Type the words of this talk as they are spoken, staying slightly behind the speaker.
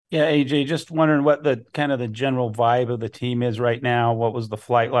Yeah, AJ, just wondering what the kind of the general vibe of the team is right now. What was the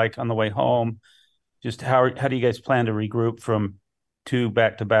flight like on the way home? Just how do you guys plan to regroup from two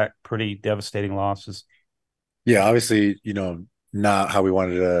back-to-back pretty devastating losses? Yeah, obviously, not how we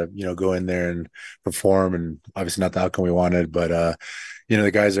wanted to, go in there and perform, and obviously not the outcome we wanted. But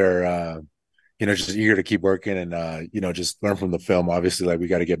the guys are just eager to keep working and just learn from the film. Obviously, like we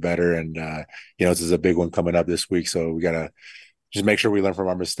got to get better, and this is a big one coming up this week, so we got to just make sure we learn from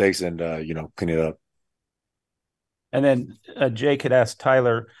our mistakes and clean it up. And then Jake had asked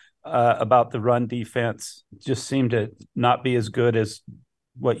Tyler about the run defense. Just seemed to not be as good as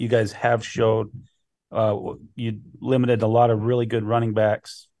what you guys have showed. You limited a lot of really good running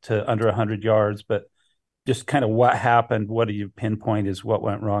backs to under 100 yards, but just kind of what happened. What do you pinpoint is what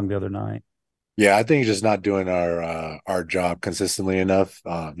went wrong the other night? Yeah, I think just not doing our job consistently enough.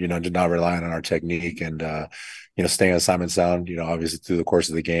 Just not relying on our technique and staying on assignment sound. Obviously through the course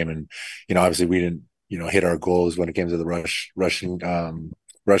of the game, and obviously we didn't hit our goals when it came to the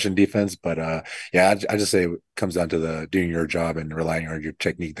rushing defense. But yeah, I just say it comes down to the doing your job and relying on your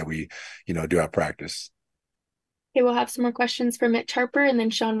technique that we do at practice. Okay, we'll have some more questions for Mitch Harper and then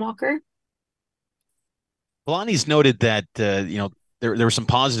Sean Walker. Kalani's noted that there were some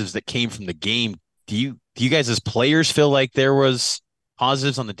positives that came from the game. Do you guys as players feel like there was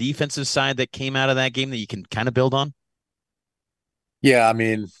positives on the defensive side that came out of that game that you can kind of build on? Yeah, I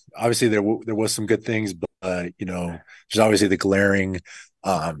mean, obviously there was some good things, but just obviously the glaring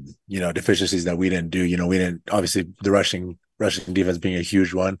deficiencies that we didn't do. We didn't obviously the rushing defense being a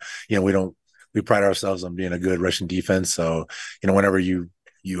huge one. We pride ourselves on being a good rushing defense. So, whenever you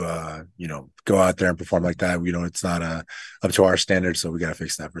go out there and perform like that, it's not up to our standards. So we got to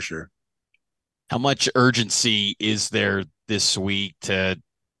fix that for sure. How much urgency is there this week to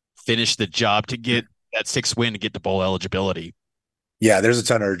finish the job to get that sixth win to get to bowl eligibility? Yeah, there's a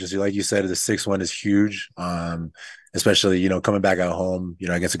ton of urgency. Like you said, the 6-1 is huge. Especially, coming back at home,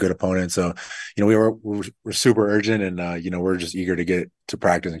 against a good opponent. So, we're super urgent and we're just eager to get to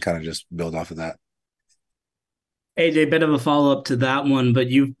practice and kind of just build off of that. AJ, bit of a follow up to that one, but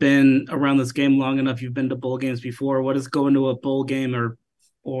you've been around this game long enough. You've been to bowl games before. What does going to a bowl game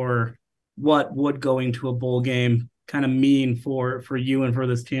or what would going to a bowl game kind of mean for you and for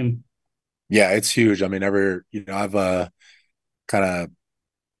this team? Yeah, it's huge. I mean, I've kind of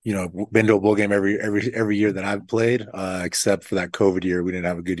been to a bowl game every year that I've played, except for that COVID year. We didn't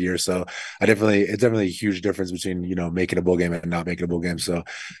have a good year, so it's definitely a huge difference between making a bowl game and not making a bowl game. So,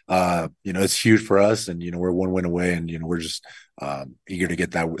 it's huge for us, and we're one win away, and we're just eager to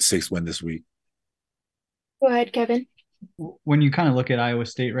get that sixth win this week. Go ahead, Kevin. When you kind of look at Iowa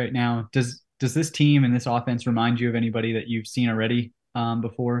State right now, does this team and this offense remind you of anybody that you've seen already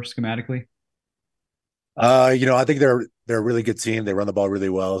before schematically? I think they're a really good team. They run the ball really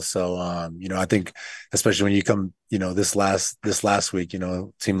well. So, I think especially when you come, this last week,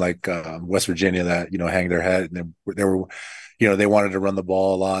 team like West Virginia that hang their head and they were, they wanted to run the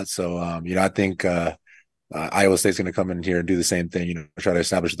ball a lot. So, I think Iowa State's going to come in here and do the same thing. Try to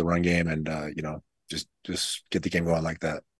establish the run game and just get the game going like that.